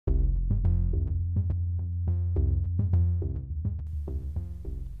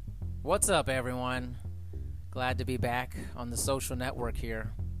What's up, everyone? Glad to be back on the social network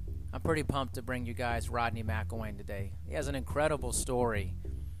here. I'm pretty pumped to bring you guys Rodney McIlwain today. He has an incredible story,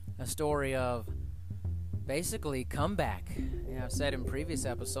 a story of basically comeback. I've said in previous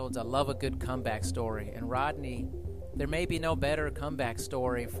episodes, I love a good comeback story. And Rodney, there may be no better comeback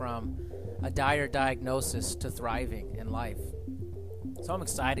story from a dire diagnosis to thriving in life. So I'm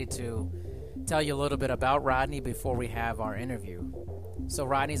excited to tell you a little bit about Rodney before we have our interview. So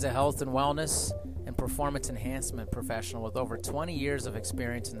Rodney's a health and wellness and performance enhancement professional with over 20 years of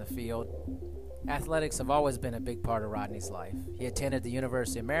experience in the field. Athletics have always been a big part of Rodney's life. He attended the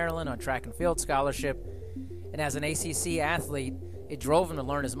University of Maryland on track and field scholarship, and as an ACC athlete, it drove him to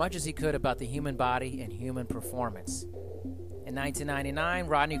learn as much as he could about the human body and human performance. In 1999,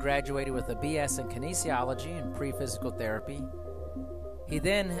 Rodney graduated with a BS in kinesiology and pre-physical therapy. He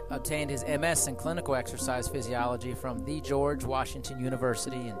then obtained his MS in clinical exercise physiology from the George Washington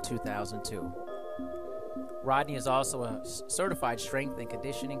University in 2002. Rodney is also a certified strength and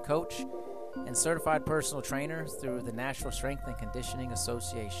conditioning coach and certified personal trainer through the National Strength and Conditioning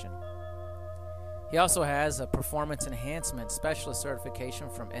Association. He also has a performance enhancement specialist certification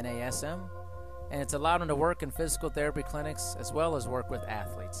from NASM, and it's allowed him to work in physical therapy clinics as well as work with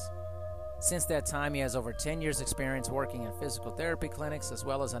athletes. Since that time, he has over 10 years experience working in physical therapy clinics as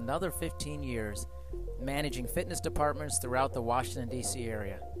well as another 15 years managing fitness departments throughout the Washington, D.C.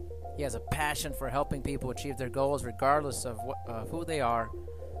 area. He has a passion for helping people achieve their goals regardless of who they are.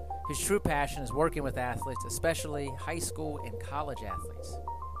 His true passion is working with athletes, especially high school and college athletes.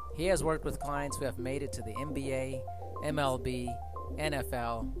 He has worked with clients who have made it to the NBA, MLB,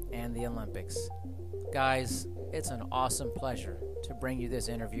 NFL, and the Olympics. Guys, it's an awesome pleasure to bring you this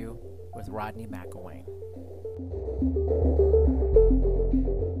interview with Rodney McIlwain.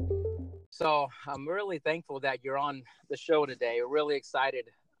 So I'm really thankful that you're on the show today. We're really excited.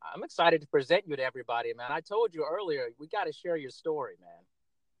 I'm excited to present you to everybody, man. I told you earlier, we got to share your story,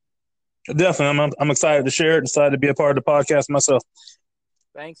 man. Definitely. I'm excited to share it, excited to be a part of the podcast myself.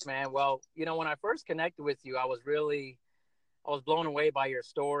 Thanks, man. Well, when I first connected with you, I was blown away by your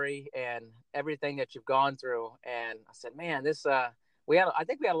story and everything that you've gone through. And I said, man, I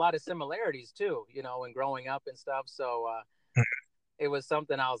think we had a lot of similarities too, in growing up and stuff. So it was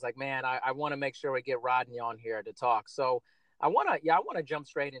something I was like, man, I want to make sure we get Rodney on here to talk. So I want to jump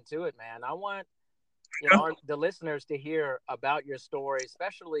straight into it, man. I want, the listeners to hear about your story,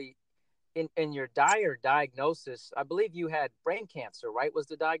 especially in your dire diagnosis. I believe you had brain cancer, right? Was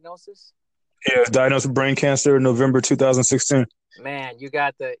the diagnosis? Yeah, I was diagnosed with brain cancer in November 2016. Man, you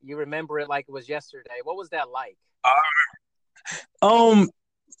remember it like it was yesterday. What was that like? I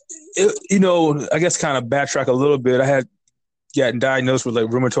guess kind of backtrack a little bit. I had gotten diagnosed with like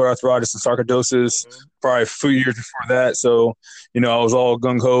rheumatoid arthritis and sarcoidosis probably a few years before that. So, I was all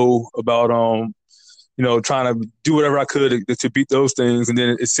gung ho about, trying to do whatever I could to beat those things. And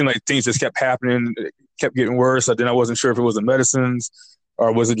then it seemed like things just kept happening. It kept getting worse. Then I wasn't sure if it was the medicines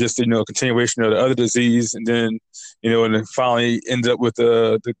or was it just, a continuation of the other disease. And then, and then finally ended up with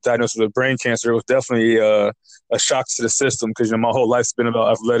the diagnosis of brain cancer. It was definitely a shock to the system because, my whole life's been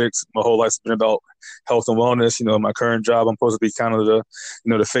about athletics. My whole life's been about health and wellness. My current job, I'm supposed to be kind of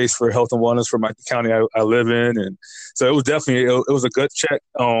the face for health and wellness for my county I live in. And so it was definitely, it was a gut check.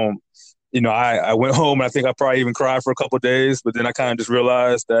 I went home and I think I probably even cried for a couple of days, but then I kind of just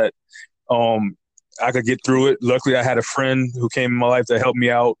realized that I could get through it. Luckily, I had a friend who came in my life that helped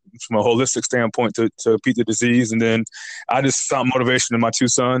me out from a holistic standpoint to beat the disease. And then I just found motivation in my two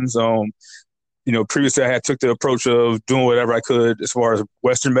sons. Previously I had took the approach of doing whatever I could as far as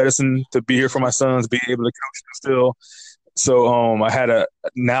Western medicine to be here for my sons, being able to coach them still. So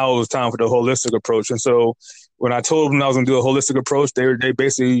now it was time for the holistic approach. And so when I told them I was going to do a holistic approach, they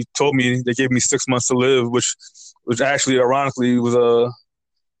basically told me, they gave me 6 months to live, which actually ironically was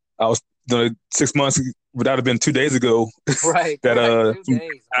I was the 6 months would have been 2 days ago. Right. that 2 days.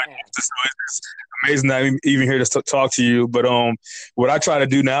 Man. It's amazing that I'm even here to talk to you. But what I try to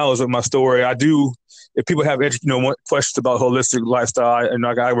do now is with my story, I do. If people have questions about holistic lifestyle,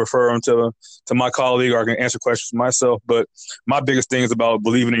 I refer them to my colleague, or I can answer questions myself. But my biggest thing is about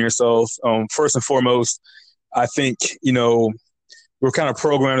believing in yourself. First and foremost, I think we're kind of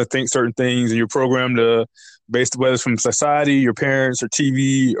programmed to think certain things, and you're programmed to, based whether it's from society, your parents, or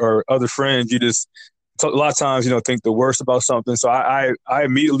TV, or other friends. You just a lot of times, think the worst about something. So I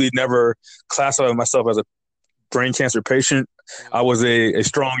immediately never classified myself as a brain cancer patient. I was a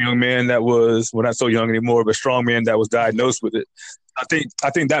strong young man that was, well, not so young anymore, but a strong man that was diagnosed with it. I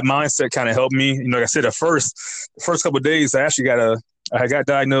think that mindset kind of helped me. Like I said, the first couple of days, I got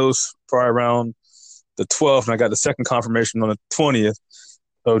diagnosed probably around the 12th, and I got the second confirmation on the 20th.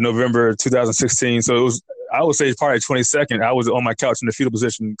 of November 2016. So it was, I would say, probably 22nd. I was on my couch in the fetal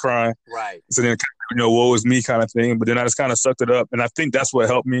position crying. Right. So then, woe is me kind of thing. But then I just kind of sucked it up. And I think that's what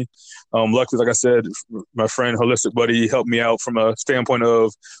helped me. Luckily, like I said, my friend, holistic buddy, helped me out from a standpoint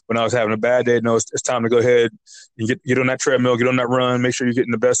of when I was having a bad day. It's time to go ahead and get on that treadmill, get on that run, make sure you're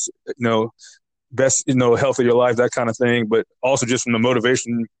getting the best, health of your life, that kind of thing, but also just from the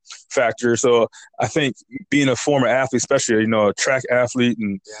motivation factor. So I think being a former athlete, especially, a track athlete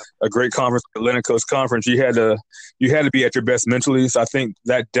and a great conference, the Atlantic Coast Conference, you had to be at your best mentally. So I think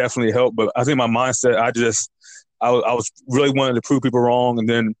that definitely helped. But I think my mindset, I was really wanting to prove people wrong. And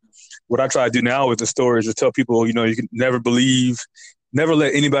then what I try to do now with the story is to tell people, you can never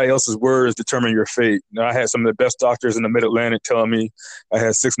let anybody else's words determine your fate. I had some of the best doctors in the Mid-Atlantic telling me I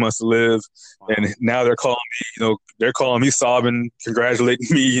had 6 months to live. Wow. And now they're calling me, sobbing, congratulating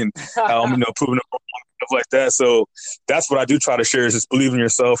me, and how I'm, proving them wrong, stuff like that. So that's what I do try to share, is just believe in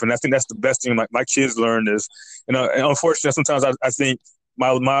yourself. And I think that's the best thing my kids learned is, and unfortunately, sometimes I think my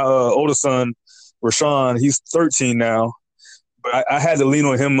oldest son, Rashawn, he's 13 now, but I had to lean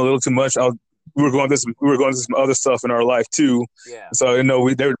on him a little too much. We were going through some other stuff in our life too. Yeah. So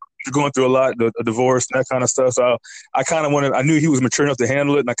they were going through a lot, a divorce and that kind of stuff. So I kind of I knew he was mature enough to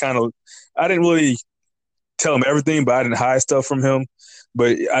handle it, and I didn't really tell him everything, but I didn't hide stuff from him.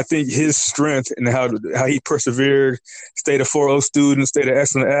 But I think his strength and how he persevered, stayed a 4.0 student, stayed an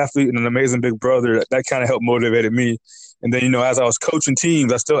excellent athlete, and an amazing big brother. That kind of helped motivated me. And then as I was coaching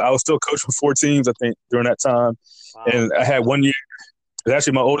teams, I was still coaching 4 teams, I think, during that time. Wow. And I had 1 year. It was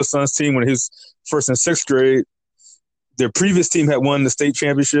actually my oldest son's team when he was first and 6th grade. Their previous team had won the state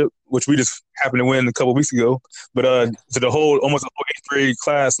championship, which we just happened to win a couple of weeks ago. But almost the whole 8th grade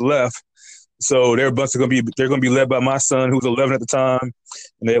class left. So they're going to be led by my son, who was 11 at the time,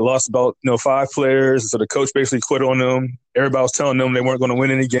 and they lost about 5 players. So the coach basically quit on them. Everybody was telling them they weren't going to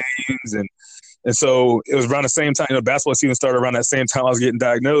win any games, and so it was around the same time. Basketball season started around that same time I was getting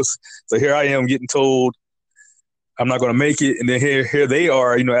diagnosed. So here I am getting told I'm not going to make it. And then here they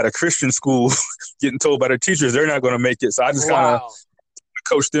are, at a Christian school getting told by their teachers they're not going to make it. So I just kind of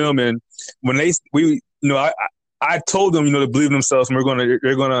coached them. And when I told them, to believe in themselves, and they're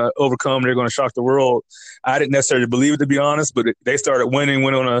going to overcome, they're going to shock the world. I didn't necessarily believe it, to be honest, but they started winning,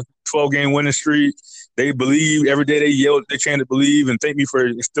 went on a 12-game winning streak. They believed every day. They yelled, they chanted believe, and thank me for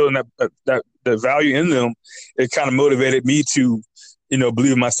instilling that value in them. It kind of motivated me to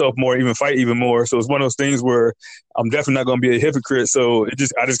believe in myself more, even fight even more. So it's one of those things where I'm definitely not going to be a hypocrite. So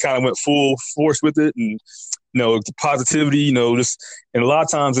I just kind of went full force with it, and positivity. And a lot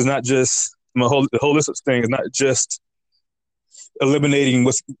of times it's not just the holistic thing. It's not just eliminating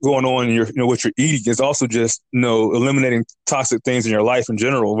what's going on in what you're eating. It's also just eliminating toxic things in your life in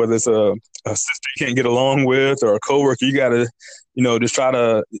general. Whether it's a sister you can't get along with or a coworker, you got to just try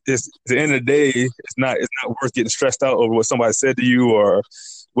to. At the end of the day, it's not worth getting stressed out over what somebody said to you or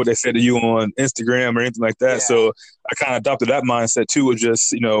what they said to you on Instagram or anything like that. Yeah. So I kind of adopted that mindset too, of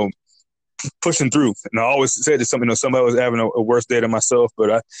just pushing through. And I always said to somebody was having a worse day than myself,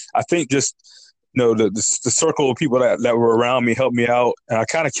 but I think just the circle of people that were around me helped me out, and I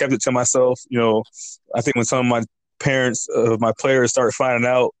kind of kept it to myself. I think when some of my parents of my players started finding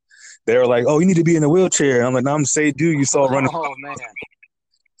out, they were like, "Oh, you need to be in a wheelchair." And I'm like, "No, I'm saying, dude, you saw running." Oh man!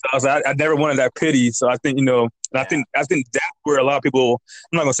 So I was like, I never wanted that pity. So I think and I think that's where a lot of people,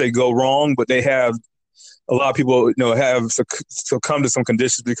 I'm not gonna say go wrong, but they have a lot of people have succumbed to some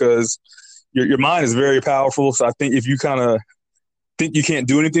conditions because your mind is very powerful. So I think if you kind of think you can't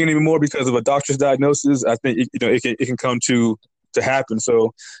do anything anymore because of a doctor's diagnosis, I think it can come to happen.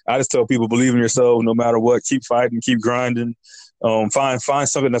 So I just tell people, believe in yourself no matter what. Keep fighting, keep grinding. Find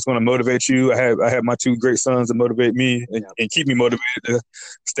something that's going to motivate you. I have my 2 great sons that motivate me and keep me motivated to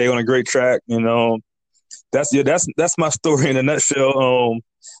stay on a great track. That's my story in a nutshell.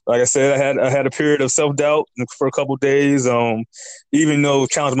 Like I said, I had a period of self-doubt for a couple of days. Even though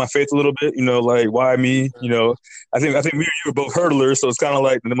it challenged my faith a little bit, like why me? I think me and you were both hurdlers, so it's kind of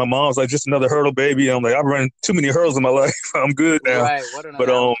like, and then my mom's like, just another hurdle baby. I'm like, I've run too many hurdles in my life. I'm good now. Right. What an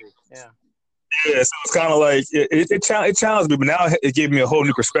analogy. Yeah, so it's kind of like it challenged me, but now it gave me a whole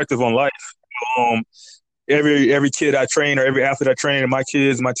new perspective on life. Every kid I train or every athlete I train, and my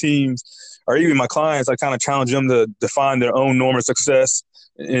kids, my teams, or even my clients, I kind of challenge them to define their own norm of success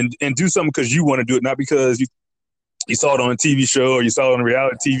and do something because you want to do it, not because you saw it on a TV show or you saw it on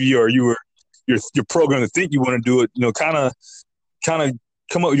reality TV or you're programmed to think you want to do it. Kind of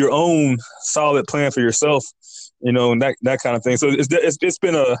come up with your own solid plan for yourself. And that kind of thing. So it's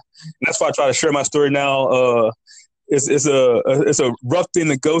been that's why I try to share my story now. It's a rough thing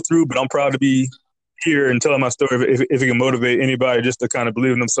to go through, but I'm proud to be here and telling my story if it can motivate anybody just to kind of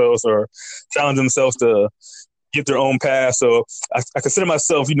believe in themselves or challenge themselves to get their own path. So I consider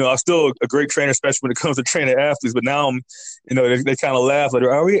myself, I'm still a great trainer, especially when it comes to training athletes. But now I'm, they kind of laugh like,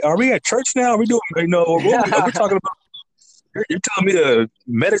 are we at church now? Are we doing, we're talking about? You're telling me to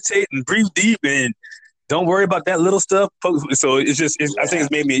meditate and breathe deep and don't worry about that little stuff. So I think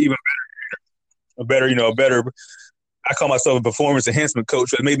it's made me even better. I call myself a performance enhancement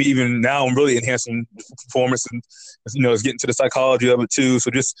coach, but maybe even now I'm really enhancing performance and, it's getting to the psychology of it too.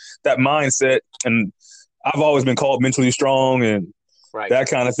 So just that mindset, and I've always been called mentally strong and that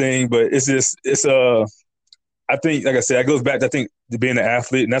kind of thing. But I think, like I said, it goes back to, I think, to being an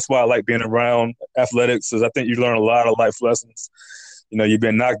athlete. And that's why I like being around athletics, because I think you learn a lot of life lessons. You've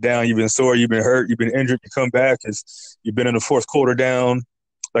been knocked down, you've been sore, you've been hurt, you've been injured, you come back, you've been in the fourth quarter down.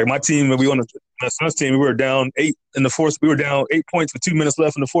 Like my team, when we on the Suns team, we were down 8 in the fourth. We were down 8 points with 2 minutes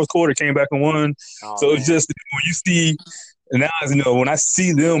left in the fourth quarter. Came back and won. So it's just when you see, and now when I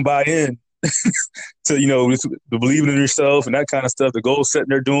see them buy in to to believing in yourself and that kind of stuff, the goal setting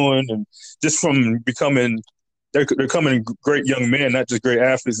they're doing, and just from becoming. They're becoming great young men, not just great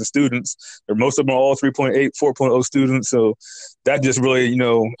athletes and students. Most of them are all 3.8, 4.0 students. So that just really,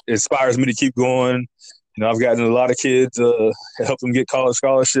 inspires me to keep going. I've gotten a lot of kids, help them get college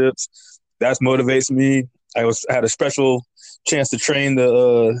scholarships. That motivates me. I had a special chance to train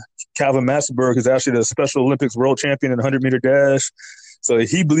the Calvin Massenberg, who's actually the Special Olympics world champion in the 100-meter dash. So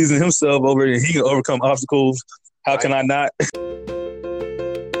he believes in himself and he can overcome obstacles. How can I not?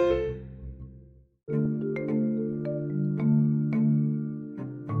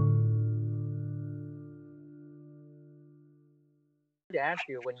 To ask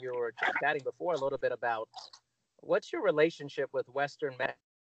you, when you were chatting before, a little bit about what's your relationship with Western medicine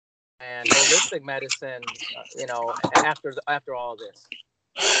and holistic medicine, after all this?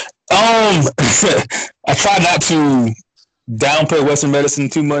 I try not to downplay Western medicine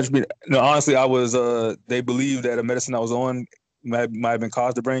too much, but honestly, I was they believed that a medicine I was on might have been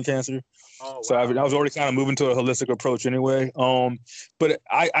caused to brain cancer. Oh, wow. So I was already kind of moving to a holistic approach anyway. But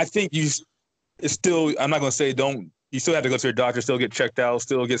I think it's still, I'm not going to say you still have to go to your doctor, still get checked out,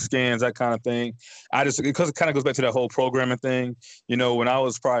 still get scans, that kind of thing. Because it kind of goes back to that whole programming thing. When I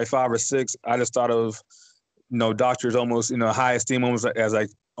was probably 5 or 6, I just thought of, doctors almost, high esteem almost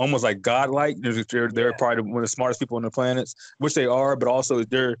like godlike. They're probably one of the smartest people on the planet, which they are, but also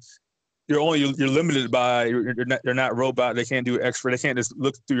you're limited by they're not robot. They can't do X-ray. They can't just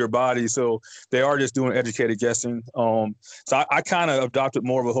look through your body. So they are just doing educated guessing. So I kind of adopted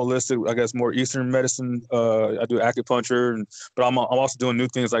more of a holistic, I guess, more Eastern medicine. I do acupuncture, but I'm also doing new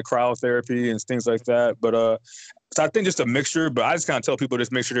things like cryotherapy and things like that. But so I think just a mixture. But I just kind of tell people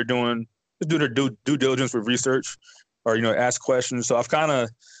just make sure do their due diligence with research, or ask questions. So I'm kind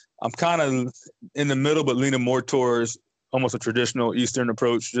of in the middle, but leaning more towards almost a traditional Eastern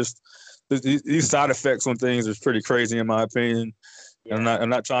approach. Just these side effects on things is pretty crazy in my opinion. Yeah. I'm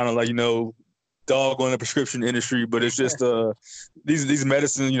not trying to dog on the prescription industry, but it's just these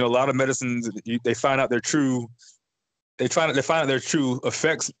medicines. A lot of medicines they find out their true. They find out their true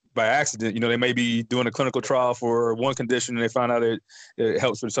effects by accident. They may be doing a clinical trial for one condition and they find out it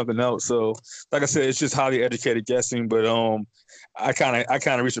helps with something else. So, like I said, it's just highly educated guessing. But I kind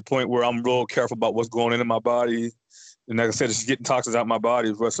of reached a point where I'm real careful about what's going into my body. And like I said, it's getting toxins out of my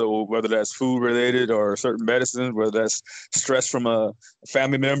body. So whether that's food related or certain medicines, whether that's stress from a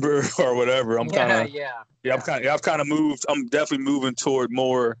family member or whatever, I've kind of moved. I'm definitely moving toward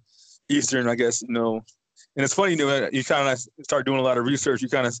more Eastern, I guess. And it's funny, you kind of start doing a lot of research. You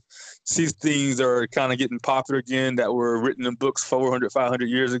kind of see things that are kind of getting popular again that were written in books 400, 500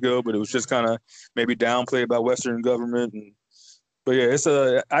 years ago, but it was just kind of maybe downplayed by Western government. But yeah,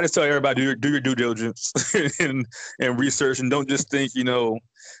 I just tell everybody do your due diligence and research, and don't just think, I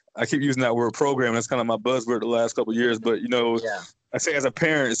keep using that word program. That's kind of my buzzword the last couple of years. But I say as a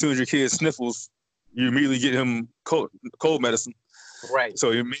parent, as soon as your kid sniffles, you immediately get him cold medicine. Right.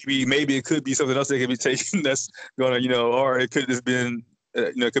 So maybe it could be something else they could be taking that's going to, or it could have just been,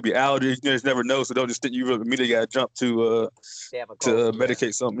 it could be allergies. You just never know. So don't just think you immediately got to jump to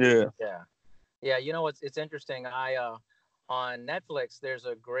medicate something. Yeah. Yeah. Yeah. It's interesting. On Netflix, there's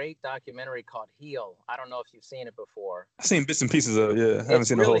a great documentary called Heal. I don't know if you've seen it before. I've seen bits and pieces of it. Yeah. I haven't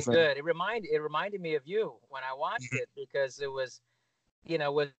seen the whole thing. It's really good. It reminded me of you when I watched it, because it was,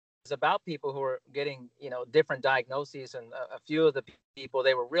 was about people who were getting, different diagnoses, and a few of the people,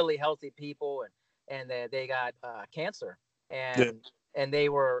 they were really healthy people, and they got cancer, and they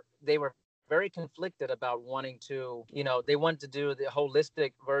were very conflicted about wanting to, they wanted to do the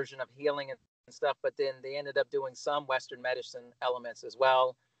holistic version of healing and stuff, but then they ended up doing some Western medicine elements as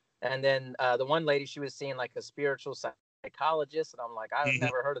well. And then the one lady, she was seeing like a spiritual psychologist, and I'm like, I've Mhm.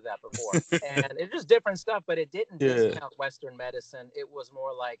 never heard of that before. And it's just different stuff, but it didn't Yeah. discount Western medicine. It was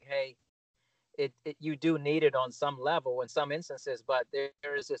more like, hey, you do need it on some level in some instances, but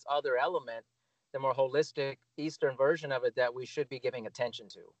there is this other element, the more holistic Eastern version of it, that we should be giving attention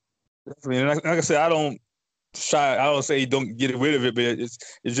to. I mean, like I said, I don't shy. I don't say don't get rid of it, but it's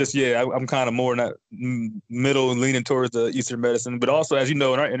just yeah. I'm kind of more in that middle, leaning towards the Eastern medicine. But also, as you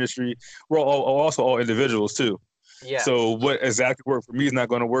know, in our industry, we're also all individuals too. Yeah. So what exactly worked for me is not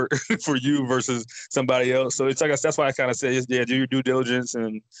going to work for you versus somebody else. So it's like that's why I kind of say, yeah, do your due diligence,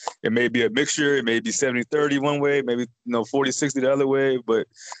 and it may be a mixture. It may be 70-30 one way, maybe 40-60 the other way, but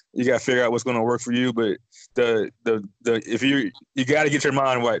you got to figure out what's going to work for you. But the if you got to get your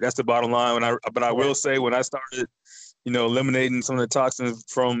mind right. That's the bottom line. But I will say when I started, eliminating some of the toxins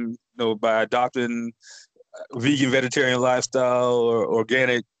from by adopting vegan vegetarian lifestyle or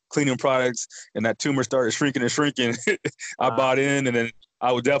organic cleaning products, and that tumor started shrinking and shrinking, I bought in, and then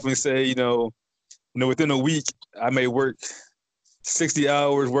I would definitely say, within a week, I may work 60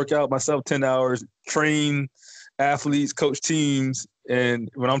 hours, work out myself 10 hours, train athletes, coach teams, and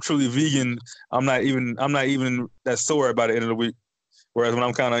when I'm truly vegan, I'm not even that sore by the end of the week. Whereas when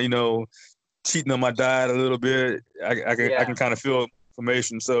I'm kind of, cheating on my diet a little bit, I can kind of feel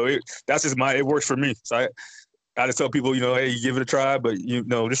inflammation. So that's just it works for me. So I just tell people, hey, you give it a try, but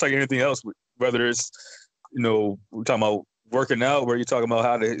just like anything else, whether it's, we're talking about working out, where you're talking about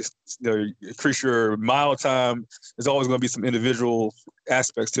how to increase your mile time, there's always going to be some individual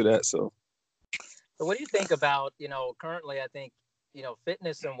aspects to that. So what do you think about, currently I think,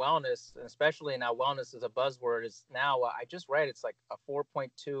 fitness and wellness, and especially now wellness is a buzzword, is now, I just read it's like a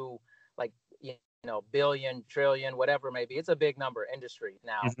 4.2, like, billion, trillion, whatever it may be. It's a big number industry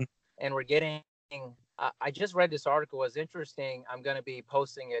now. Mm-hmm. And we're getting, I just read this article, it was interesting. I'm going to be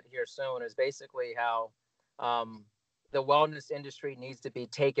posting it here soon. Is basically how the wellness industry needs to be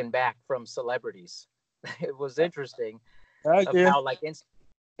taken back from celebrities. It was interesting of how like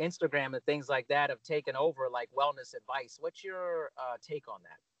Instagram and things like that have taken over like wellness advice. What's your take on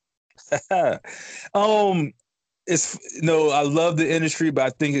that? It's I love the industry, but I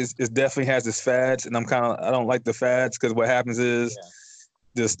think it definitely has its fads, and I don't like the fads, because what happens is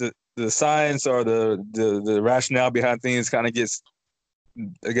the science or the rationale behind things kind of gets,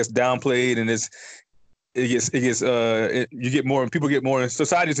 I guess, downplayed, and people get more,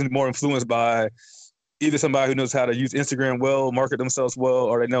 society is more influenced by either somebody who knows how to use Instagram well, market themselves well,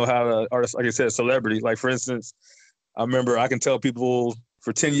 or they know how to, or like I said, celebrity. Like, for instance, I remember I can tell people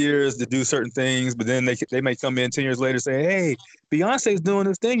for 10 years to do certain things, but then they may come in 10 years later saying, hey, Beyonce's doing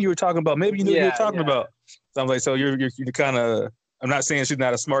this thing you were talking about. Maybe you knew what you were talking about. So I'm like, so you're kind of, I'm not saying she's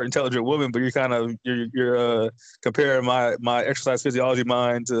not a smart, intelligent woman, but you're kind of, you're comparing my exercise physiology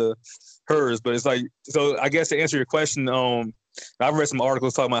mind to hers. But it's like, so I guess to answer your question, I've read some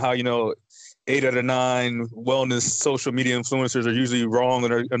articles talking about how, 8 out of 9 wellness social media influencers are usually wrong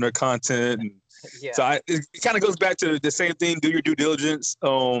in their content. And so it kind of goes back to the same thing. Do your due diligence.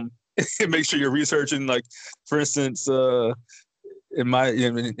 Make sure you're researching. Like, for instance, in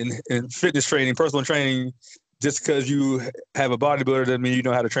fitness training, personal training, just because you have a bodybuilder doesn't mean you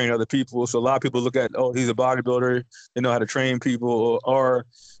know how to train other people. So a lot of people look at, oh, he's a bodybuilder, they know how to train people, or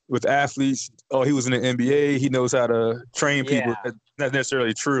with athletes, oh, he was in the NBA, he knows how to train people. That's not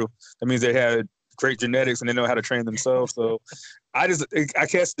necessarily true. That means they had great genetics and they know how to train themselves. So I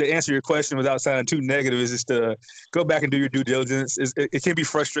guess to answer your question without sounding too negative is just to go back and do your due diligence. It can be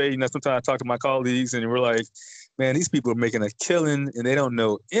frustrating. Sometimes I talk to my colleagues and we're like, man, these people are making a killing and they don't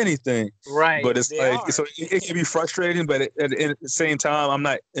know anything. Right. But it's so it can be frustrating, but at the same time, I'm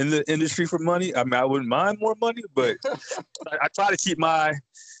not in the industry for money. I mean, I wouldn't mind more money, but I try to keep my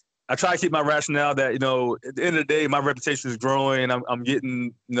rationale that, at the end of the day, my reputation is growing. I'm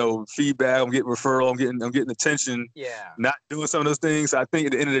getting, feedback. I'm getting referral. I'm getting attention. Yeah. Not doing some of those things. I think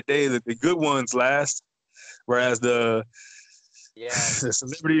at the end of the day, that the good ones last, whereas the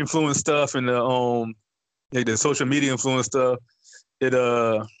celebrity influence stuff and the social media influence stuff, it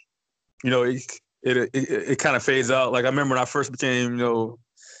kind of fades out. Like, I remember when I first became, when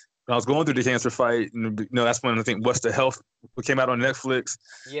I was going through the cancer fight, and that's when I think What's the Health came out on Netflix.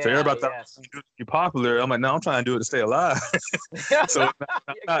 So everybody thought it was be popular. I'm like, no, I'm trying to do it to stay alive. So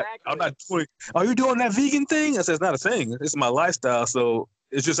I'm not doing. Oh, you're doing that vegan thing? I said, it's not a thing. It's my lifestyle. So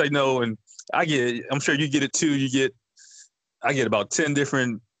it's just like, and I'm sure you get it too. I get about 10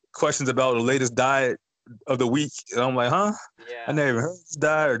 different questions about the latest diet of the week. And I'm like, huh? Yeah. I never heard this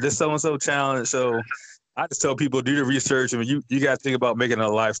diet or this so-and-so challenge. So I just tell people, do the research. I mean, you got to think about making it a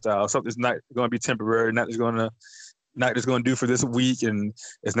lifestyle. Something's not going to be temporary, not just going to, not just going to do for this week, and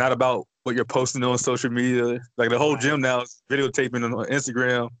it's not about what you're posting on social media. Like the whole gym now is videotaping on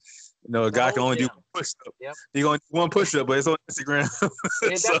Instagram. You know, a guy can only do one push-up. Yep. He going to do one push-up, but it's on Instagram.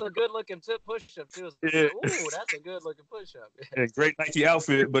 That's a good-looking push-up too. Yeah. Ooh, that's a good-looking push-up. Yeah, great Nike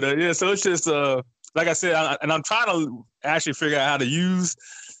outfit, but yeah. So it's just like I said, I'm trying to actually figure out how to use,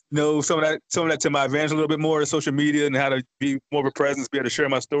 you know, some of that to my advantage a little bit more to social media, and how to be more of a presence, be able to share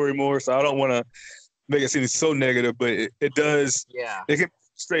my story more. So I don't want to make it seem so negative, but it does. Yeah. It can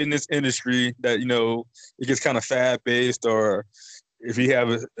straight in this industry that, you know, it gets kind of fad based, or if you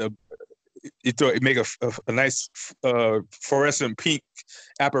have you make a nice fluorescent pink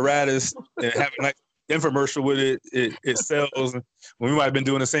apparatus and have a nice infomercial with it sells. We might have been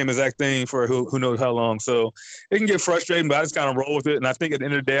doing the same exact thing for who knows how long. So it can get frustrating, but I just kind of roll with it. And I think at the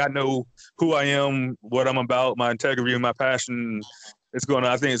end of the day, I know who I am, what I'm about, my integrity and my passion.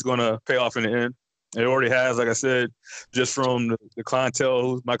 I think it's gonna pay off in the end. It already has, like I said, just from the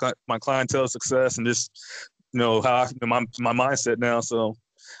clientele, my clientele success, and just, you know, how my mindset now. So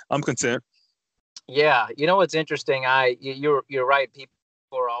I'm content. Yeah, you know what's interesting? You're right. People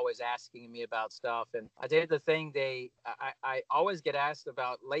are always asking me about stuff, and I did the thing I always get asked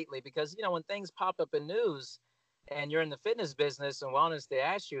about lately, because, you know, when things pop up in news, and you're in the fitness business and wellness, they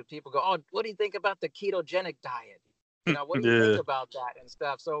ask you, people go, "Oh, what do you think about the ketogenic diet? You know, what do you think about that and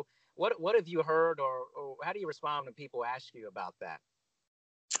stuff?" So what have you heard, or how do you respond when people ask you about that?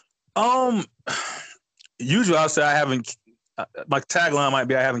 Usually I'll say I haven't. My tagline might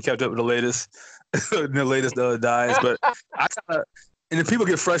be I haven't kept up with the latest diets, but I kind of. And then people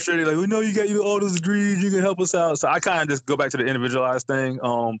get frustrated, like, we know you got all those degrees, you can help us out. So I kind of just go back to the individualized thing.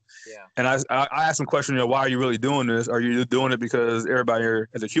 And I ask them questions, you know, why are you really doing this? Are you doing it because everybody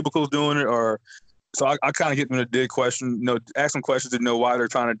at the cubicle is doing it, or so I kind of get them to dig question, you know, ask them questions to know why they're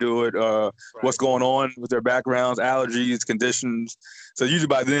trying to do it, what's going on with their backgrounds, allergies, conditions. So usually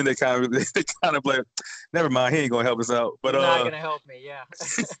by then they kind of like, never mind, he ain't gonna help us out. But he's not gonna help me, yeah.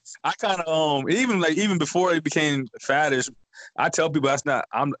 I kind of even before it became faddish, I tell people I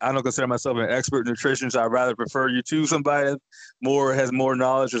don't consider myself an expert in nutrition, so I'd rather prefer you to somebody that has more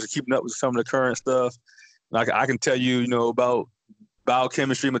knowledge, or keeping up with some of the current stuff. Like I can tell you, you know, about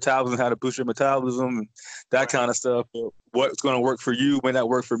biochemistry, metabolism, how to boost your metabolism, and that kind of stuff. But what's going to work for you may not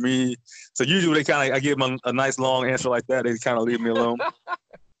work for me. So usually I give them a nice long answer like that. They kind of leave me alone.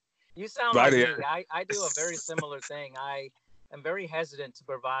 You sound like me. I do a very similar thing. I am very hesitant to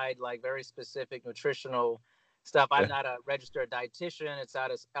provide like very specific nutritional stuff. I'm not a registered dietitian. It's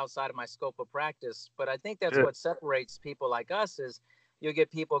outside of my scope of practice. But I think that's what separates people like us is you'll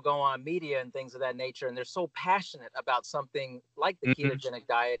get people go on media and things of that nature, and they're so passionate about something like the ketogenic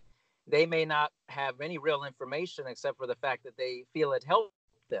diet. They may not have any real information except for the fact that they feel it helped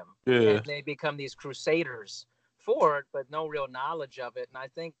them. Yeah. And they become these crusaders for it, but no real knowledge of it. And I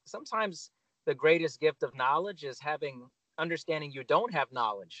think sometimes the greatest gift of knowledge is understanding you don't have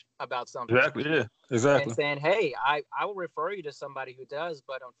knowledge about something. Exactly, yeah, exactly. And saying, hey, I will refer you to somebody who does,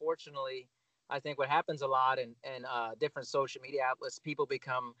 but unfortunately, I think what happens a lot in different social media outlets, people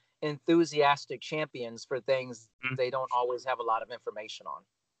become enthusiastic champions for things they don't always have a lot of information on.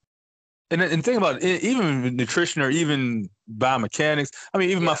 And think about it, even nutrition or even biomechanics. I mean,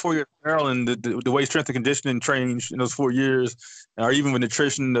 even my 4 years in Maryland, the way strength and conditioning changed in those 4 years, or even with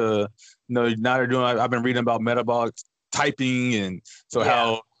nutrition, now they're doing. I've been reading about metabolic typing, and so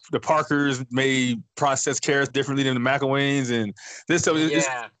how the Parkers may process carrots differently than the McElwains, and this stuff is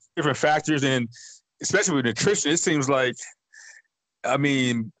different factors, and especially with nutrition, it seems like. I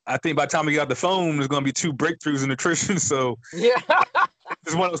mean, I think by the time we got the phone, there's going to be 2 breakthroughs in nutrition. So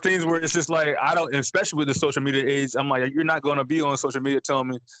it's one of those things where it's just like, especially with the social media age, I'm like, you're not going to be on social media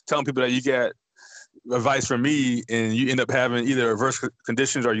telling people that you get advice from me, and you end up having either reverse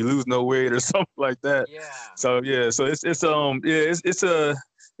conditions or you lose no weight or something like that. Yeah. So it's a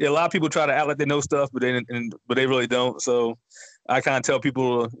lot of people try to act like they know stuff, but they really don't. So I kind of tell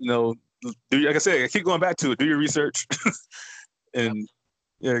people, like I said, keep going back to it, do your research. And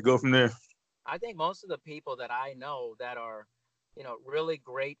go from there. I think most of the people that I know that are, really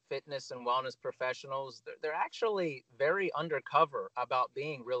great fitness and wellness professionals, they're actually very undercover about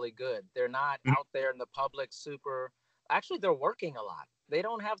being really good. They're not out there in the public actually, they're working a lot. They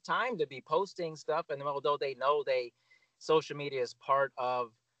don't have time to be posting stuff. And although they know social media is part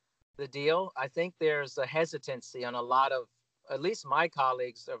of the deal, I think there's a hesitancy on a lot of, at least my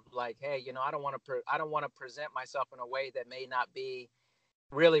colleagues, are like, hey, I don't want to present myself in a way that may not be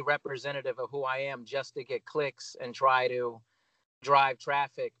really representative of who I am, just to get clicks and try to drive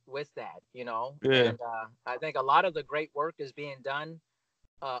traffic with that, And I think a lot of the great work is being done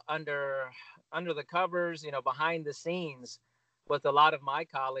under under the covers, behind the scenes with a lot of my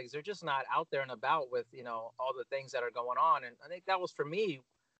colleagues. They're just not out there and about with, all the things that are going on. And I think that was for me,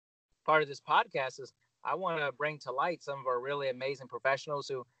 part of this podcast is I want to bring to light some of our really amazing professionals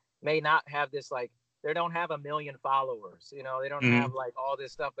who may not have this, like, they don't have a million followers, they don't have like all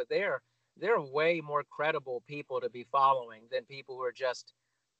this stuff, but they're way more credible people to be following than people who are just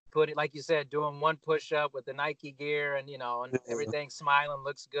putting, like you said, doing one push up with the Nike gear and, and everything smiling,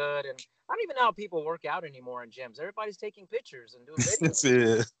 looks good. And I don't even know how people work out anymore in gyms. Everybody's taking pictures and doing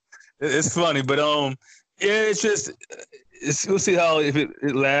videos. It's funny, but yeah, it's just we'll see how if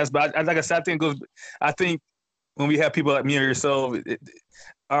it lasts. But like I said, I think when we have people like me or yourself,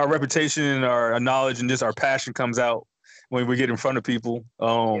 our reputation and our knowledge and just our passion comes out when we get in front of people.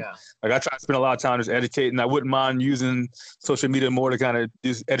 Like I try to spend a lot of time just educating. I wouldn't mind using social media more to kind of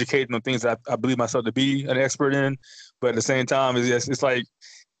just educate on things that I believe myself to be an expert in. But at the same time, it's like,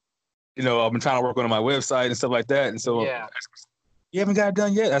 I've been trying to work on my website and stuff like that. And so you haven't got it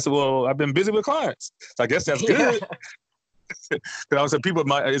done yet. I said, well, I've been busy with clients. So I guess that's good. Because I was saying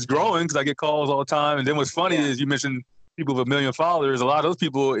it's growing because I get calls all the time. And then what's funny is you mentioned people with 1 million followers. A lot of those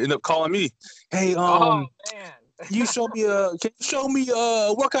people end up calling me, hey, man. Can you show me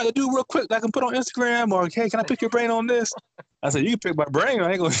a workout to do real quick that I can put on Instagram? Or hey, can I pick your brain on this? I said, you can pick my brain.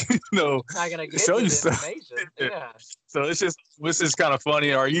 I ain't gonna, not gonna get show you stuff. Yeah. So it's just kind of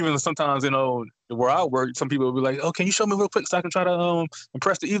funny. Or even sometimes, where I work, some people will be like, oh, can you show me real quick so I can try to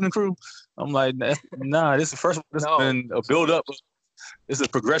impress the evening crew? I'm like, nah, this is the first one. This has been a build up. It's a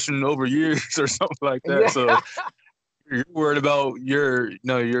progression over years or something like that. Yeah. So you're worried about you're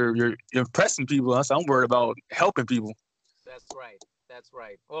impressing people. I'm worried about helping people. That's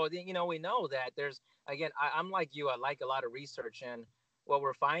right. Well, we know that there's, again, I'm like you. I like a lot of research, and what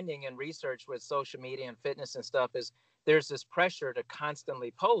we're finding in research with social media and fitness and stuff is there's this pressure to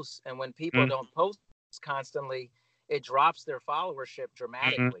constantly post, and when people don't post constantly, it drops their followership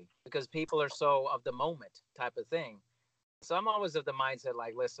dramatically because people are so of the moment type of thing. So I'm always of the mindset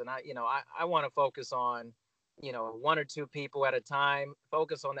like, listen, I want to focus on, one or two people at a time,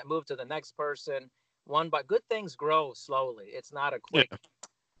 focus on that, move to the next person. But good things grow slowly. It's not a quick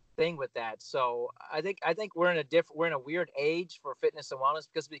thing with that. So I think we're in a weird age for fitness and wellness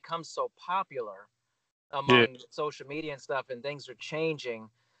because it becomes so popular among social media and stuff, and things are changing.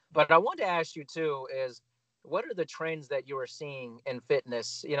 But I want to ask you too is, what are the trends that you are seeing in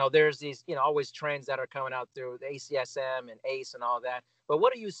fitness? There's these, always trends that are coming out through the ACSM and ACE and all that. But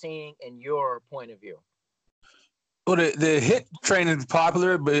what are you seeing in your point of view? Well, the HIIT training is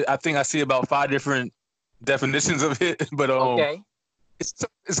popular, but I think I see about 5 different definitions of HIIT. But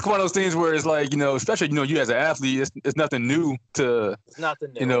it's one of those things where it's like, especially you as an athlete, it's nothing new to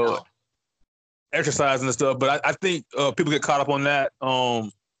exercising and stuff. But I think people get caught up on that.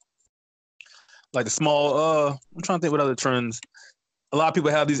 Like the small, I'm trying to think what other trends. A lot of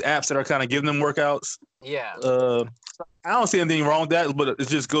people have these apps that are kind of giving them workouts. Yeah. I don't see anything wrong with that, but it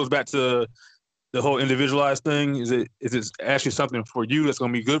just goes back to the whole individualized thing. Is it actually something for you that's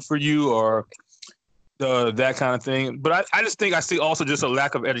going to be good for you, or that kind of thing? But I just think I see also just a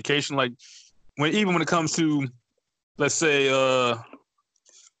lack of education. Like when it comes to, let's say,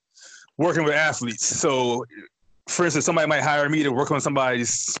 working with athletes. So, for instance, somebody might hire me to work on somebody's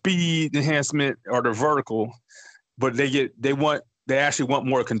speed enhancement or their vertical, but they actually want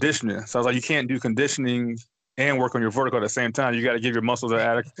more conditioning. So I was like, you can't do conditioning and work on your vertical at the same time. You got to give your muscles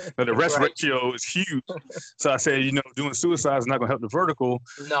the rest ratio is huge. So I say, doing suicide is not going to help the vertical.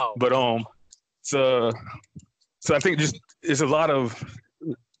 No. But so I think just there's a lot of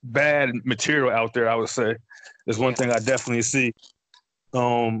bad material out there. I would say is one thing I definitely see.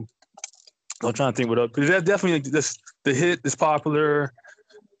 I'm trying to think what up. There's definitely the HIIT is popular.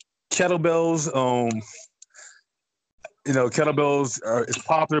 Kettlebells, kettlebells is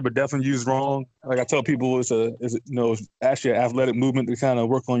popular, but definitely used wrong. Like I tell people, it's actually an athletic movement to kind of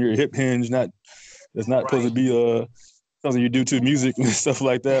work on your hip hinge. It's not supposed to be something you do to music and stuff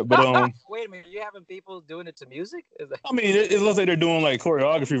like that. But wait a minute, you having people doing it to music? I mean, it looks like they're doing like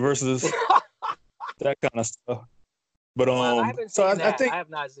choreography versus that kind of stuff. But I haven't seen that. I have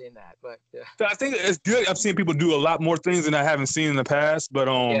not seen that, but yeah. So I think it's good. I've seen people do a lot more things than I haven't seen in the past. But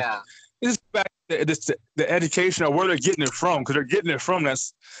it's back to the education or where they're getting it from, because they're getting it from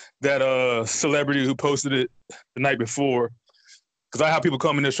that celebrity who posted it the night before. Because I have people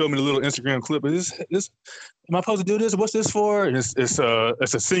come in and show me the little Instagram clip. Is this? Am I supposed to do this? What's this for? And it's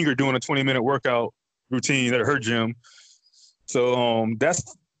a singer doing a 20-minute workout routine at her gym. So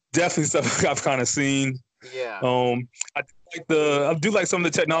that's definitely stuff I've kind of seen. Yeah. I do like some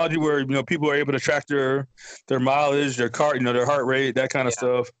of the technology where people are able to track their mileage, their heart rate, that kind of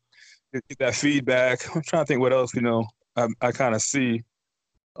stuff. get that feedback. I'm trying to think what else, I kind of see.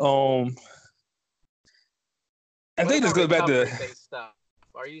 I think this goes back to recovery-based stuff.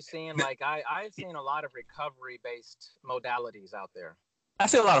 Are you seeing like I've seen a lot of recovery-based modalities out there. I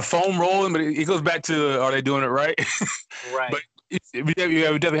see a lot of foam rolling, but it goes back to are they doing it right? Right. But we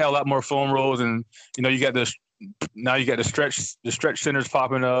definitely have a lot more foam rolls, and you got the stretch centers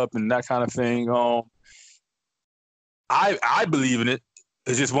popping up and that kind of thing. I believe in it.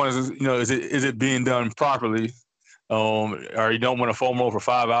 It's just one of is it being done properly? Or you don't want to foam roll for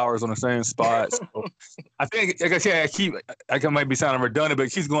 5 hours on the same spot. So I think, like I said, I might be sounding redundant, but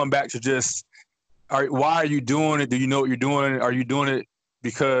it keeps going back to just, why are you doing it? Do you know what you're doing? Are you doing it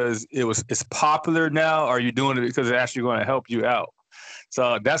because it's popular now? Or are you doing it because it's actually going to help you out?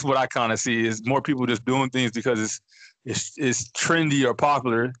 So that's what I kind of see is more people just doing things because it's trendy or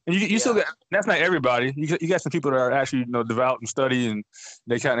popular. And you still got, that's not everybody. You got some people that are actually devout and study, and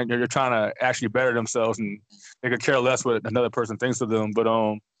they're trying to actually better themselves, and they could care less what another person thinks of them. But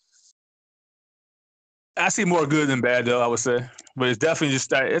I see more good than bad, though, I would say. But it's definitely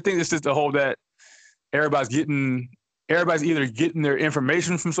just, I think it's just the whole that everybody's either getting their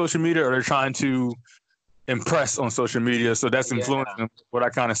information from social media or they're trying to impress on social media. So that's influencing what I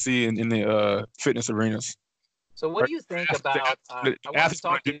kind of see in the fitness arenas. So what do you think about? I want to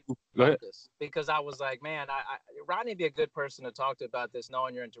talk to you about this because I was like, man, Rodney would be a good person to talk to about this,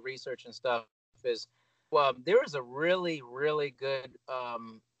 knowing you're into research and stuff. There is a really, really good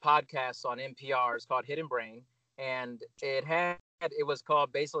podcast on NPR. It's called Hidden Brain, and it was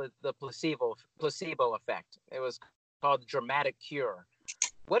called basically the placebo effect. It was called Dramatic Cure.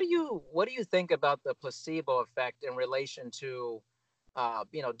 What do you think about the placebo effect in relation to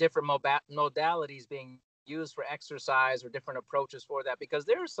different modalities being used for exercise or different approaches for that? Because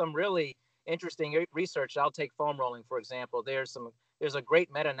there's some really interesting research. I'll take foam rolling, for example. There's a great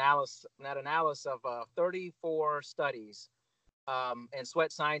meta-analysis of 34 studies, and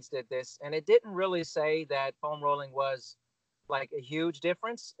Sweat Science did this, and it didn't really say that foam rolling was like a huge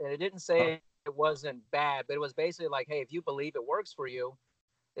difference, and it didn't say it wasn't bad, but it was basically like, hey, if you believe it works for you,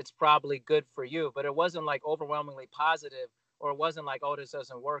 it's probably good for you. But it wasn't like overwhelmingly positive, or it wasn't like, oh, this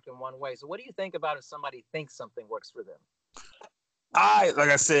doesn't work in one way. So what do you think about if somebody thinks something works for them? Like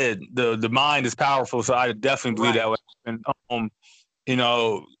I said, the mind is powerful, so I definitely believe that way. And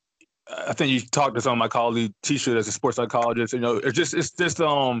I think you talked to some of my colleagues, T-shirt as a sports psychologist. It's just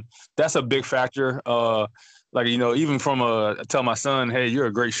that's a big factor. Even from I tell my son, hey, you're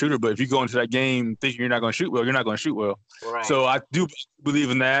a great shooter, but if you go into that game thinking you're not going to shoot well, you're not going to shoot well. Right. So I do believe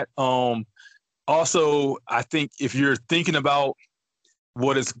in that. Also, I think if you're thinking about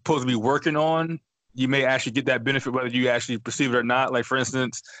what it's supposed to be working on, you may actually get that benefit whether you actually perceive it or not. Like, for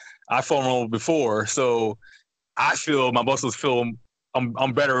instance, I foam rolled before, so I feel my muscles feel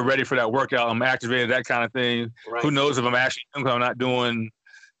I'm better ready for that workout. I'm activated, that kind of thing. Right. Who knows if I'm not doing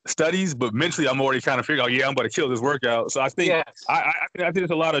studies, but mentally I'm already kind of figuring out, I'm about to kill this workout. So I think I think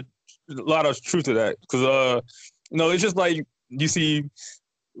there's a lot of truth to that because it's just like you see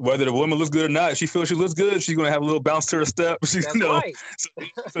whether the woman looks good or not. If she feels she looks good, she's gonna have a little bounce to her step. Right.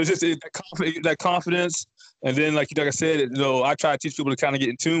 So it's just that confidence. And then, like I said, I try to teach people to kind of get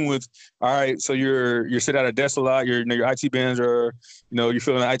in tune with. All right, so you're sitting at a desk a lot. Your IT bands are, you're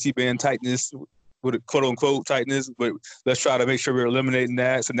feeling an IT band tightness, with a quote unquote tightness. But let's try to make sure we're eliminating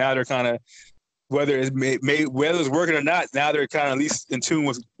that. So now they're kind of, whether it's working or not, now they're kind of at least in tune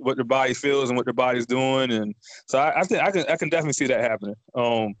with what their body feels and what their body's doing. And so I think I can definitely see that happening.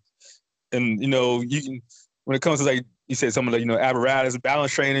 And you can, when it comes to, like you said, some of the apparatus,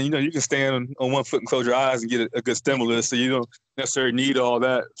 balance training, you can stand on one foot and close your eyes and get a good stimulus, so you don't necessarily need all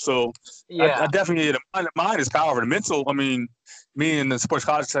that. So I definitely, the mind is powerful. The mental, I mean, me and the sports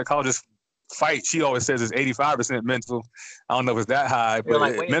psychologist fight, she always says it's 85% mental. I don't know if it's that high,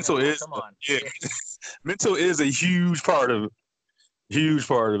 but mental is, come on. Mental is a huge part of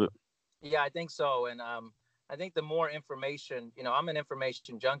it. Yeah, I think so. And I think the more information, I'm an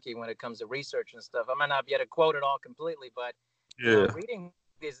information junkie when it comes to research and stuff. I might not be able to quote it all completely, but reading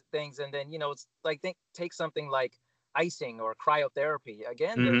these things, and then it's like take something like icing or cryotherapy.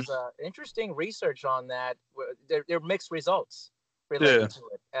 Again, there's interesting research on that. They're mixed results related to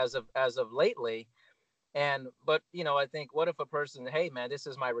it as of lately. But I think, what if a person, hey man, this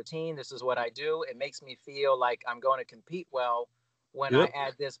is my routine, this is what I do, it makes me feel like I'm going to compete well when I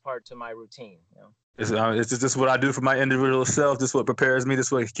add this part to my routine. It's just what I do for my individual self. This is what prepares me. This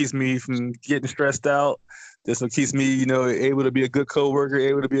is what keeps me from getting stressed out. This is what keeps me, able to be a good coworker,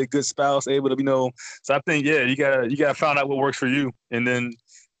 able to be a good spouse, able to, So I think, you gotta find out what works for you, and then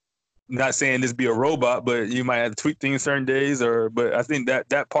not saying this be a robot, but you might have to tweak things certain days, but I think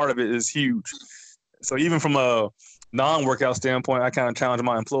that part of it is huge. So even from a non-workout standpoint, I kind of challenge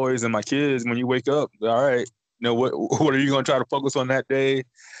my employees and my kids. When you wake up, all right, what are you going to try to focus on that day?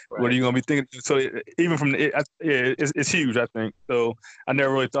 Right. What are you going to be thinking? So even from it's huge, I think. So I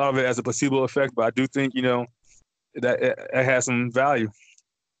never really thought of it as a placebo effect, but I do think that it has some value.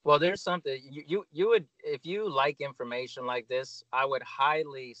 Well, there's something you would, if you like information like this, I would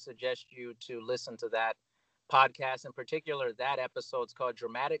highly suggest you to listen to that podcast. In particular, that episode's called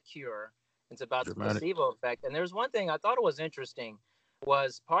Dramatic Cure. It's about the placebo effect. And there's one thing I thought it was interesting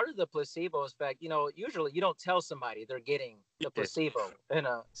was part of the placebo effect. Usually you don't tell somebody they're getting the placebo in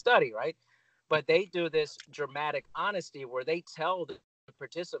a study, right? But they do this dramatic honesty where they tell the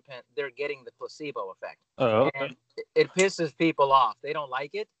participant they're getting the placebo effect. Oh, okay. And it pisses people off. They don't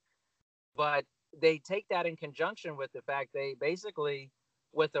like it, but they take that in conjunction with the fact they basically,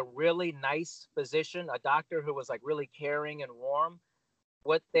 with a really nice physician, a doctor who was like really caring and warm,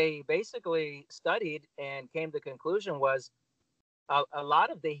 what they basically studied and came to the conclusion was a lot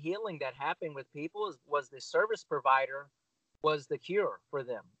of the healing that happened with people was the service provider was the cure for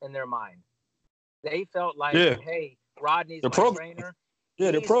them in their mind. They felt like, hey, Rodney's my trainer.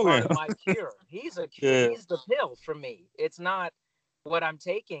 Yeah, the program. Part of my cure. He's a cure. Yeah. He's the pill for me. It's not what I'm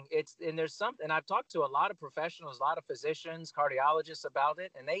taking. And there's something. I've talked to a lot of professionals, a lot of physicians, cardiologists about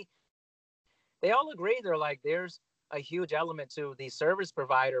it, and they all agree. They're like, there's a huge element to the service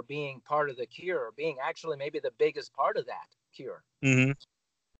provider being part of the cure, being actually maybe the biggest part of that cure. Mm-hmm.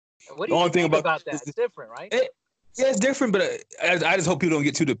 What do you think about that? It's different, right? It's different, but I just hope people don't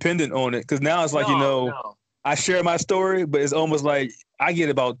get too dependent on it, because now it's like, I share my story, but it's almost like I get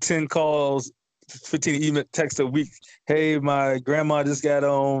about 10 calls, 15 email texts a week. Hey, my grandma just got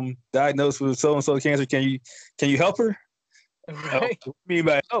diagnosed with so-and-so cancer. Can you help her? Right. Me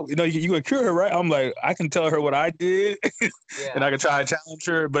like, you gonna cure her, right? I'm like, I can tell her what I did, and I can try to challenge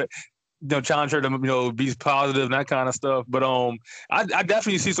her, but challenge her to be positive and that kind of stuff. But I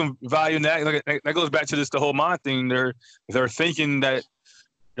definitely see some value in that. Like, that goes back to the whole mind thing. They're thinking that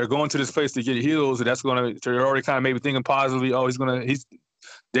they're going to this place to get healed, so they're already kind of maybe thinking positively. Oh,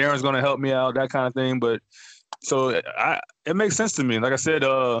 Darren's gonna help me out, that kind of thing. But so it makes sense to me. Like I said,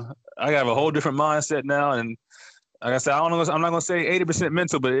 I have a whole different mindset now, and like I said, I'm not going to say 80%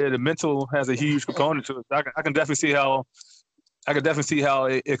 mental, but the mental has a huge component to it. I can definitely see how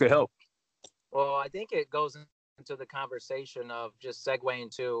it could help. Well, I think it goes into the conversation of just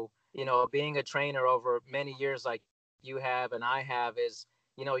segueing to, being a trainer over many years like you have and I have is,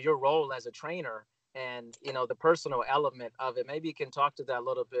 your role as a trainer and, the personal element of it. Maybe you can talk to that a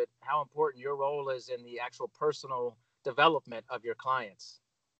little bit, how important your role is in the actual personal development of your clients.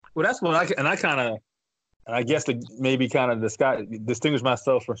 Well, that's what I guess to maybe kind of distinguish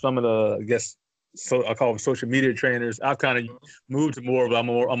myself from some of the, so I call them social media trainers. I've kind of moved to more of I'm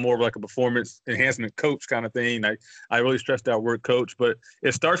more of like a performance enhancement coach kind of thing. I really stress that word coach, but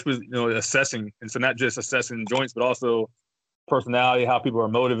it starts with assessing, and so not just assessing joints, but also personality, how people are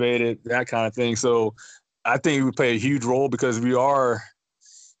motivated, that kind of thing. So I think we play a huge role because we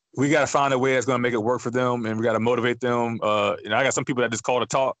got to find a way that's going to make it work for them, and we got to motivate them. I got some people that just call to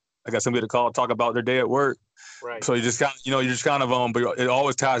talk. I got somebody to call, talk about their day at work. Right. So you just kind of, but it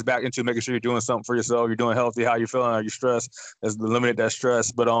always ties back into making sure you're doing something for yourself. You're doing healthy. How you feeling? Are you stressed? Let's eliminate that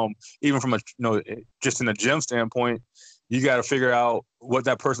stress. But even from just in a gym standpoint, you got to figure out what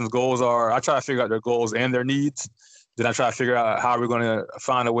that person's goals are. I try to figure out their goals and their needs. Then I try to figure out how we're going to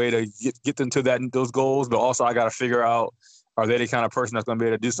find a way to get them to those goals. But also I got to figure out, are they the kind of person that's going to be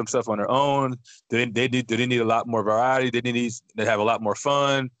able to do some stuff on their own? Do they need a lot more variety? Do they need to have a lot more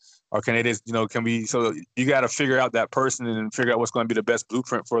fun? Or can they just, so you got to figure out that person and figure out what's going to be the best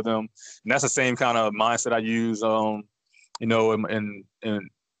blueprint for them. And that's the same kind of mindset I use,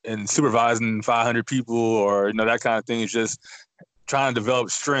 in supervising 500 people or, that kind of thing. Is just trying to develop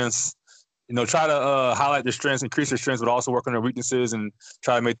strengths, try to highlight their strengths, increase their strengths, but also work on their weaknesses and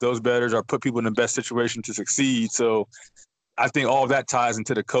try to make those better or put people in the best situation to succeed. So I think all of that ties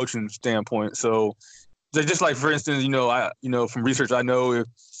into the coaching standpoint. So just like, for instance, from research, I know if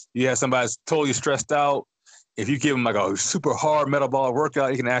you have somebody that's totally stressed out, if you give them like a super hard metabolic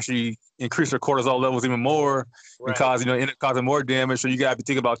workout, it can actually increase their cortisol levels even more and cause more damage. So you got to be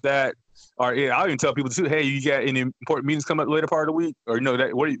thinking about that. Or yeah, I'll even tell people too, hey, you got any important meetings coming up later part of the week? Or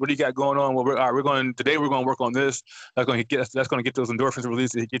that what do you got going on? Well, we're going today. We're going to work on this. That's going to get those endorphins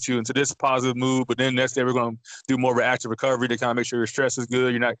released to get you into this positive mood. But then next day we're going to do more of an active recovery to kind of make sure your stress is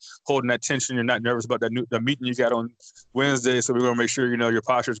good. You're not holding that tension. You're not nervous about the meeting you got on Wednesday. So we're going to make sure your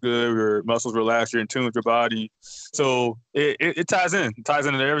posture's good, your muscles relaxed, you're in tune with your body. So it ties in. It ties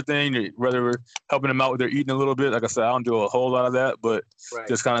into everything. Whether we're helping them out with their eating a little bit, like I said, I don't do a whole lot of that, but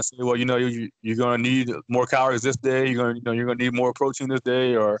just kind of say, well, you're going to need more calories this day. You're going to need more protein this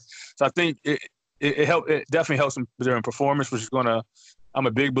day, so I think it definitely helps them with their performance, which is going to. I'm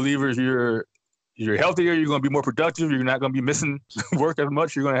a big believer. If you're healthier, you're going to be more productive. You're not going to be missing work as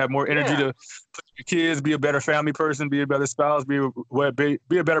much. You're going to have more energy to put your kids, be a better family person, be a better spouse, be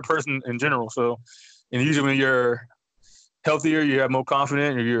a better person in general. So, and usually when you're healthier, you have more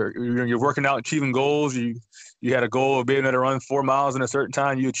confidence. You're working out, achieving goals. You had a goal of being able to run 4 miles in a certain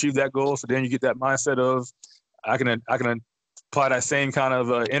time. You achieve that goal, so then you get that mindset of I can apply that same kind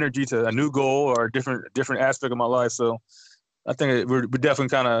of energy to a new goal or a different aspect of my life. So I think we're definitely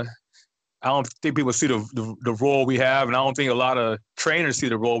kind of. I don't think people see the role we have, and I don't think a lot of trainers see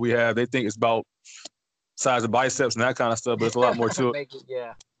the role we have. They think it's about size of biceps and that kind of stuff, but it's a lot more to it.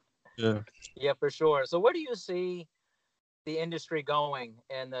 Yeah, for sure. So where do you see the industry going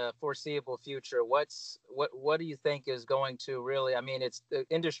in the foreseeable future? What do you think is going to really, I mean, the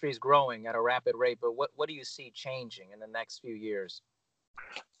industry is growing at a rapid rate, but what do you see changing in the next few years?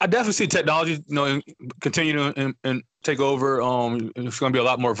 I definitely see technology, continue to and take over. It's going to be a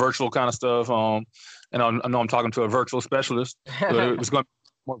lot more virtual kind of stuff. And I know I'm talking to a virtual specialist. So it's going to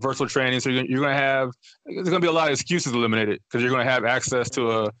be more virtual training. So you're going to have, there's going to be a lot of excuses eliminated because you're going to have access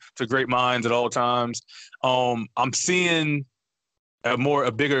to great minds at all times. I'm seeing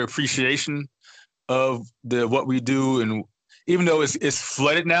a bigger appreciation of what we do, and even though it's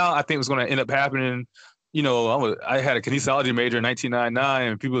flooded now, I think it's going to end up happening. I had a kinesiology major in 1999,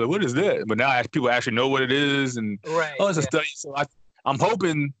 and people were like, "What is that?" But now people actually know what it is, and it's a study. So I'm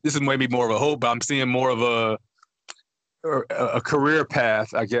hoping this is maybe more of a hope, but I'm seeing more of a career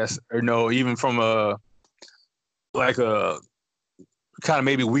path, I guess, even from a kind of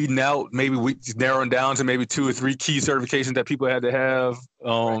maybe weeding out, maybe narrowing down to maybe 2 or 3 key certifications that people had to have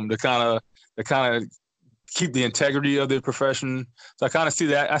to kind of keep the integrity of the profession. So I kind of see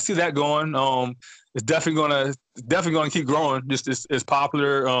that. I see that going. It's definitely gonna keep growing. Just it's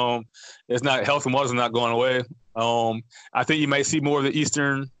popular. It's not, health and wellness is not going away. I think you might see more of the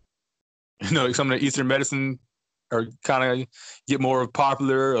Eastern, some of the Eastern medicine or kind of get more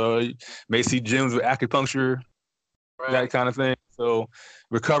popular. You may see gyms with acupuncture, that kind of thing. So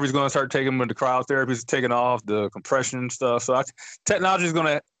recovery's going to start taking, when the cryotherapy is taking off, the compression stuff. So technology is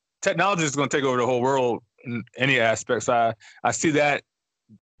going to take over the whole world in any aspects. I see that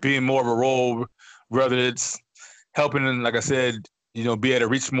being more of a role, whether it's helping, and like I said, be able to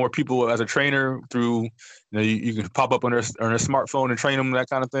reach more people as a trainer through, you can pop up on their smartphone and train them, that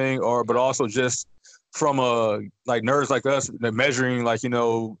kind of thing, but also just from nerds like us, measuring, I think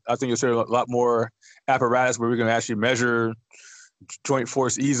you'll see a lot more apparatus where we can actually measure joint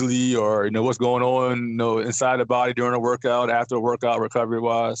force easily, or what's going on inside the body during a workout, after a workout, recovery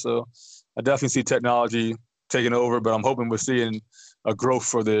wise. So I definitely see technology taking over, but I'm hoping we're seeing a growth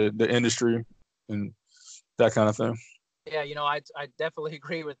for the industry and that kind of thing. Yeah, I definitely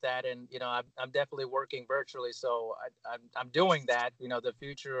agree with that, and I'm definitely working virtually, so I'm doing that, the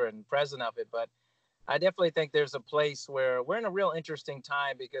future and present of it. But I definitely think there's a place where we're in a real interesting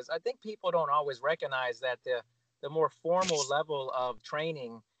time, because I think people don't always recognize that the more formal level of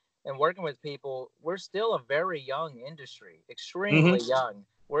training and working with people, we're still a very young industry, extremely young.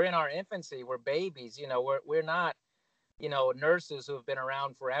 We're in our infancy. We're babies. We're not, nurses who have been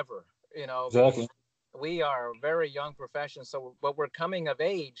around forever. Exactly. We are a very young profession. So, but we're coming of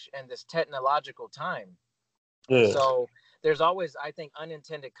age in this technological time. Yeah. So there's always, I think,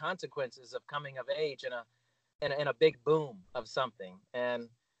 unintended consequences of coming of age in a big boom of something. And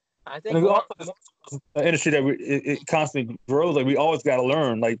I think an industry that it constantly grows. We always got to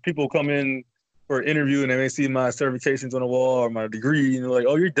learn. People come in for an interview and they may see my certifications on the wall or my degree, and they're like,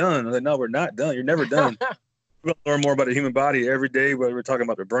 "Oh, you're done." I'm like, "No, we're not done. You're never done." We're gonna learn more about the human body every day, whether we're talking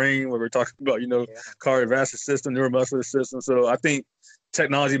about the brain, whether we're talking about cardiovascular system, neuromuscular system. So I think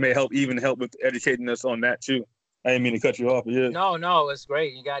technology may help with educating us on that too. I didn't mean to cut you off, but yeah. No, it's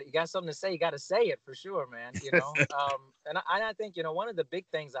great. You got something to say. You got to say it for sure, man. And I think one of the big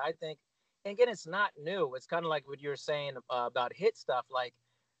things I think, and again, it's not new. It's kind of like what you're saying about HIIT stuff.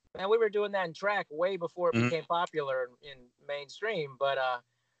 Man, we were doing that in track way before it became popular in mainstream. But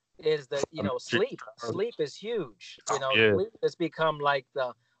is that sleep? Sleep is huge. Sleep has become like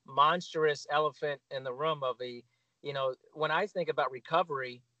the monstrous elephant in the room of when I think about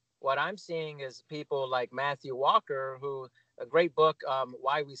recovery, what I'm seeing is people like Matthew Walker, who a great book,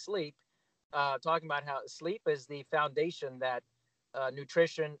 Why We Sleep, talking about how sleep is the foundation that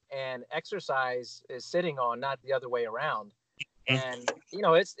nutrition and exercise is sitting on, not the other way around. And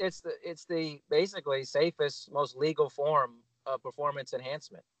it's the basically safest, most legal form of performance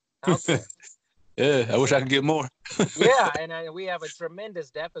enhancement out there. Yeah, I wish I could get more. Yeah, and we have a tremendous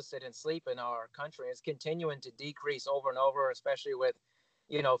deficit in sleep in our country. It's continuing to decrease over and over, especially with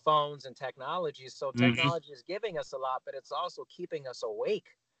phones and technology. So technology is giving us a lot, but it's also keeping us awake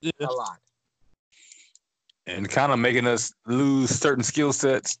a lot. And kind of making us lose certain skill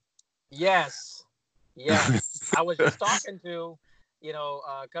sets. Yes. I was just talking to,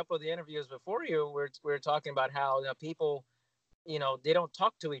 a couple of the interviews before you, we were talking about how people, they don't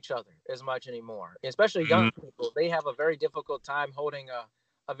talk to each other as much anymore, especially young people. They have a very difficult time holding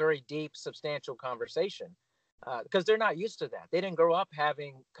a very deep, substantial conversation because they're not used to that. They didn't grow up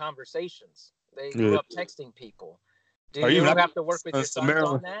having conversations. They grew up texting people. Do you have to work with your sons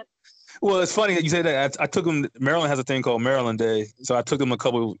on that? Well, it's funny that you say that. I took them. Maryland has a thing called Maryland Day, so I took them a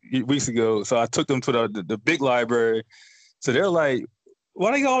couple weeks ago. So I took them to the big library. So they're like,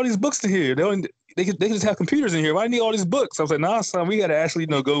 "Why they got all these books in here? They can just have computers in here. Why do you need all these books?" I was like, "Nah, son, we got to actually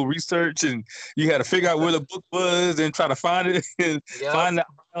go research, and you got to figure out where the book was and try to find it and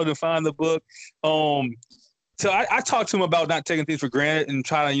find the book." So I talked to them about not taking things for granted and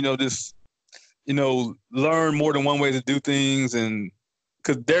trying to just learn more than one way to do things, and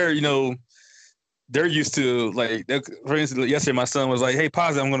because they're used to, like, for instance, yesterday my son was like, "Hey,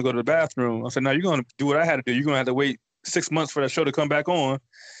 Pops, I'm going to go to the bathroom." I said, "No, you're going to do what I had to do. You're going to have to wait 6 months for that show to come back on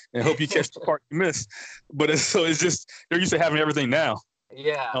and hope you catch the part you missed." But it's just, they're used to having everything now.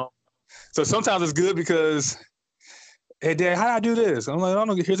 Yeah. So sometimes it's good because, "Hey, Dad, how do I do this?" I'm like, "I don't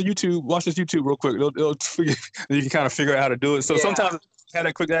know. Here's a YouTube. Watch this YouTube real quick. It'll you can kind of figure out how to do it." So sometimes had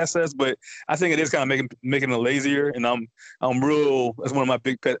that quick access, but I think it is kind of making it lazier. And I'm real. That's one of my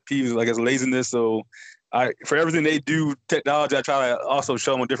big pet peeves, like, it's laziness. So for everything they do technology, I try to also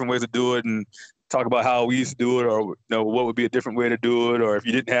show them different ways to do it and talk about how we used to do it, or what would be a different way to do it, or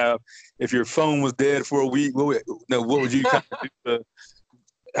if your phone was dead for a week, what would you kind of do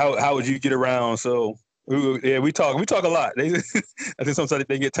how would you get around? So we talk a lot. I think sometimes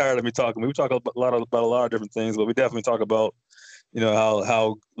they get tired of me talking. We talk about a lot of different things, but we definitely talk about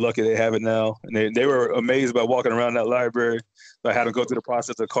how lucky they have it now. And they were amazed by walking around that library. I had to go through the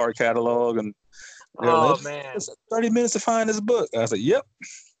process of card catalog, and man, it's 30 minutes to find this book. I was like, "Yep."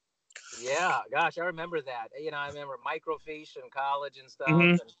 Yeah, gosh, I remember that. I remember microfiche in college and stuff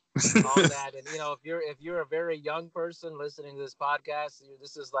and all that. And if you're a very young person listening to this podcast,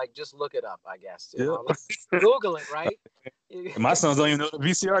 this is like, just look it up, I guess. Google it, right? My sons don't even know what a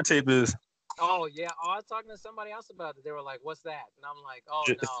VCR tape is. Oh yeah. Oh, I was talking to somebody else about it. They were like, "What's that?" And I'm like, "Oh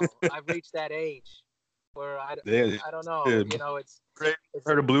no, I've reached that age where I don't know. It's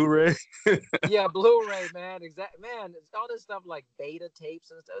heard of Blu-ray." Yeah, Blu-ray, man. Man, it's all this stuff like beta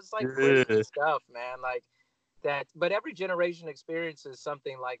tapes and stuff. It's like crazy stuff, man. Like that. But every generation experiences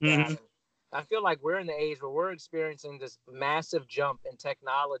something like that. And I feel like we're in the age where we're experiencing this massive jump in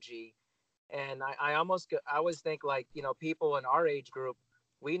technology. And I always think, like, people in our age group,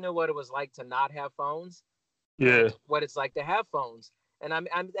 we knew what it was like to not have phones. Yeah. What it's like to have phones. And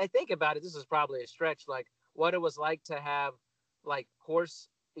I think about it, this is probably a stretch, like what it was like to have, like, horse,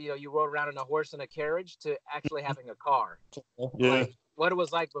 you rode around in a horse and a carriage, to actually having a car. Yeah. Like, what it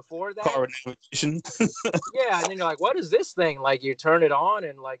was like before that. Car navigation. Yeah, and then you're like, what is this thing? Like, you turn it on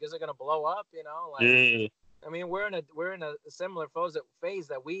and, like, is it gonna blow up? Like, yeah. I mean, we're in a similar phase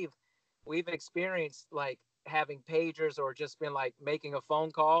that we've experienced, like having pagers or just been like making a phone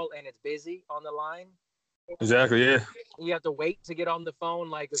call and it's busy on the line. Exactly. Yeah. You have to wait to get on the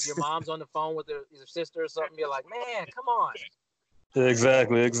phone. Like, if your mom's on the phone with her sister or something, you're like, man, come on.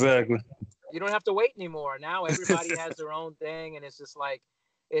 Exactly. You don't have to wait anymore. Now everybody has their own thing, and it's just like,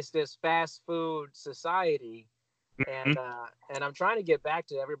 it's this fast food society. And I'm trying to get back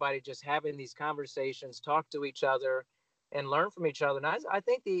to everybody just having these conversations, talk to each other, and learn from each other. And I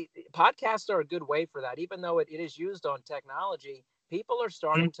think the podcasts are a good way for that. Even though it is used on technology, people are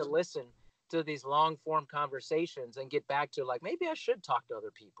starting to listen to these long form conversations and get back to, like, maybe I should talk to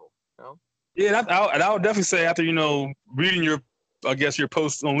other people. Yeah, and I would definitely say, after reading your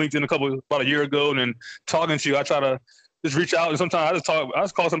post on LinkedIn about a year ago, and then talking to you, I try to just reach out, and sometimes I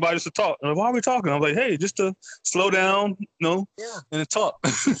just call somebody just to talk. And why are we talking? I'm like, hey, just to slow down, and talk.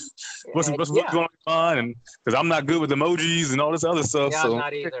 what's going on? And because I'm not good with emojis and all this other stuff. Yeah, so. I'm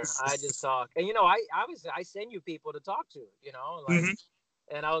not either. I just talk. And I send you people to talk to, like,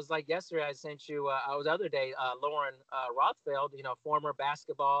 And I was like, yesterday I sent you, I was the other day, Lauren Rothfeld, former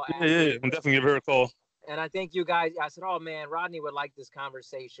basketball Yeah, athlete. I'm definitely give her a call. And I think you guys, I said, oh man, Rodney would like this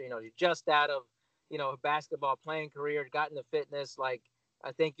conversation. You're just out of, a basketball playing career, got into fitness. Like,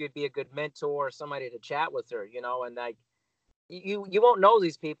 I think you'd be a good mentor, somebody to chat with her, and like, you won't know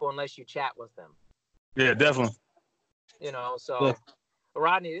these people unless you chat with them. Yeah, definitely. So yeah.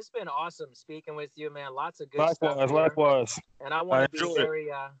 Rodney, it's been awesome speaking with you, man. Lots of good likewise, stuff here. Likewise. And I want to be very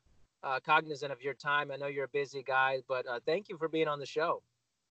cognizant of your time. I know you're a busy guy, but thank you for being on the show.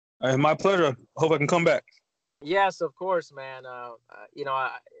 My pleasure. Hope I can come back. Yes, of course, man.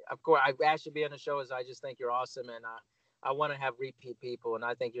 Of course, I asked you to be on the show as I just think you're awesome, and I want to have repeat people, and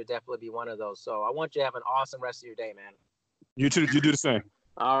I think you'll definitely be one of those. So I want you to have an awesome rest of your day, man. You too. You do the same.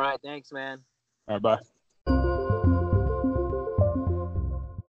 All right. Thanks, man. All right. Bye.